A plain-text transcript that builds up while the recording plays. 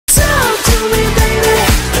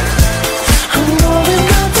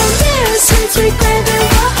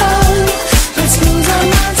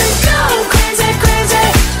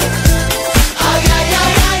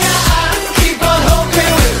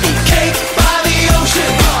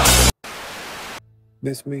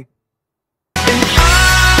Miss me? And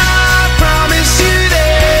I promise you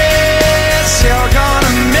this, you're gonna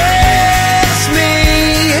miss me,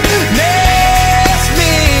 miss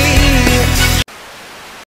me.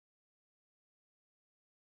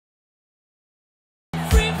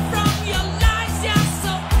 Free from your lies, you're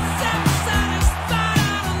so satisfied.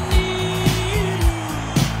 I don't need.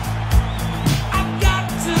 I've got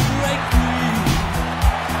to break free.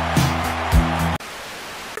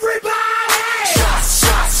 Everybody!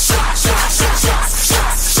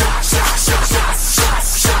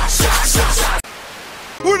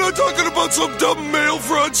 We're not talking about some dumb male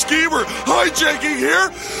fraud schemer hijacking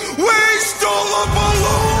here. We stole a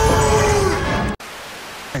balloon!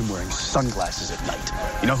 I'm wearing sunglasses at night.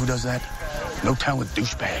 You know who does that? No talent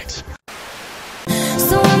douchebags.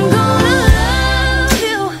 So I'm gonna love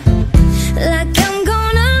you like I'm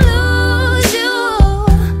gonna lose you.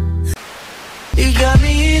 You got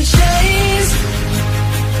me in chains.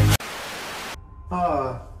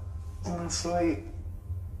 Ah, oh, sweet.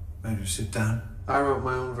 Maybe sit down. I wrote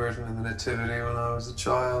my own version of the Nativity when I was a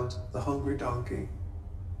child. The Hungry Donkey.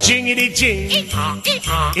 Jingity jing.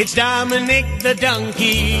 It's Dominick the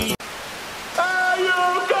Donkey. Are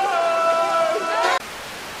you good?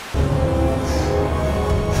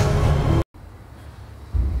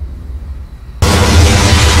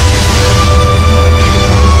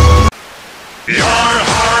 Your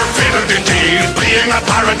heart fitted indeed. Being a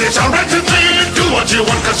pirate is a right to be. Do what you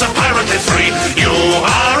want, cause a pirate is free. You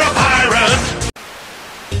are a pirate.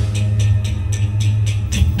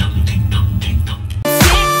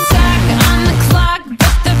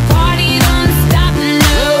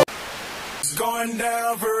 Going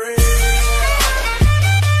down for real.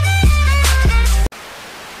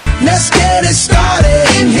 Let's get it started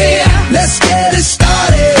in here. Let's get it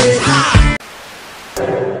started.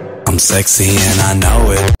 I'm sexy and I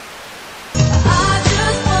know it. I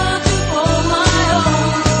just want you for my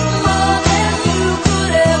own, more than you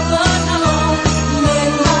could ever know.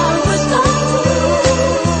 Make my wish come true.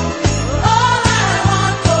 All I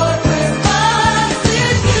want for Christmas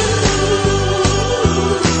is you.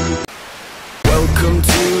 Welcome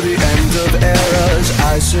to the end of eras.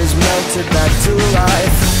 Ice has melted back to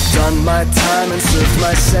life. Done my time and served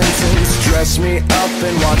my sentence. Dress me up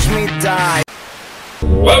and watch me die.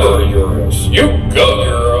 Whatever yours, you go,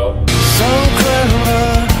 girl. So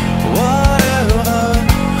clever, whatever.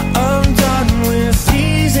 I'm done with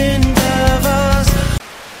these endeavors.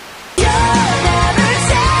 You'll never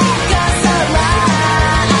take us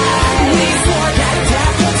alive. We swore that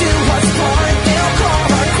death will do us part. They'll call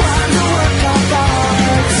our crime to work of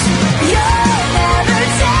art. You'll never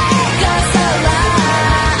take us alive.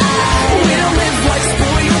 We'll live like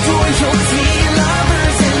spoiled royalty,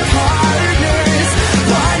 lovers and partners,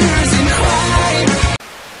 partners in crime.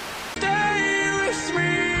 Stay with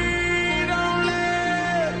me, don't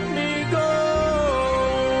let me go.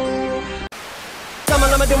 I'm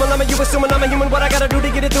doing, you assuming I'm a human. What I gotta do to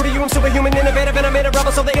get it through to you? I'm superhuman, innovative, and I made a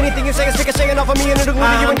rubber so that anything you say is ricocheting off of me and it'll glue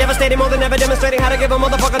to you. I'm devastating, more than ever demonstrating how to give a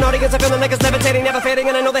motherfucking audience a feeling like it's levitating, never fading.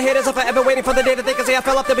 And I know the haters are forever waiting for the day that they can say I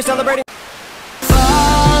fell off, they'll be celebrating.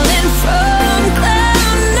 Falling from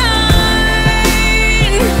cloud nine,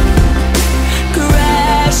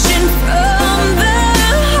 crashing from the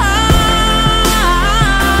high.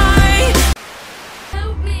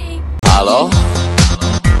 Help me. Alo?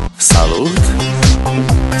 Salut?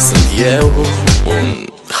 Sunt eu, un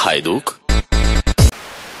haiduc?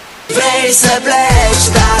 Vrei să pleci,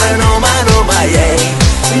 dar numai ei.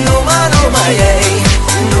 Numai ei.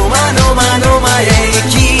 Numai ei.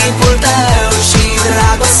 Chipul tău și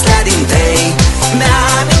dragostea din tei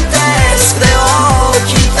mi-amintesc de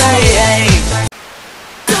ochii tăi.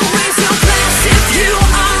 Don't raise your glass if you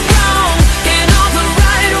are wrong in all the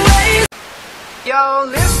right ways. Yo,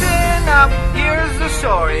 listen up, here's the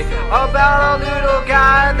story about a little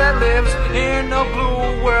guy that lives in a blue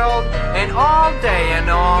world. And all day and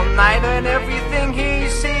all night and everything he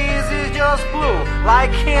sees is just blue.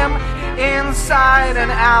 Like him, inside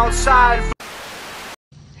and outside.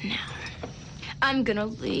 I'm gonna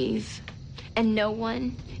leave, and no one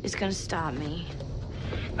is gonna stop me.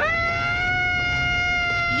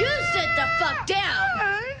 You sit the fuck down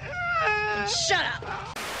and shut up.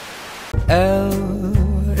 L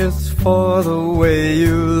is for the way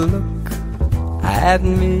you look at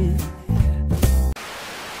me.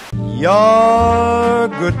 Your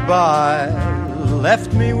goodbye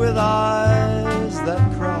left me with eyes that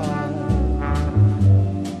cry.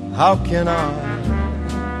 How can I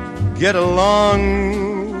get along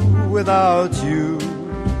without you?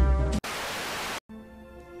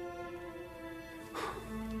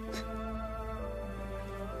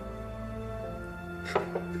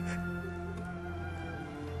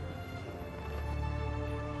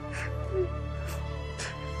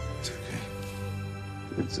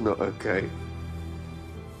 It's not okay.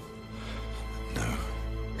 No.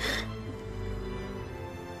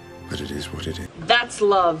 But it is what it is. That's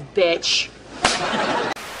love, bitch.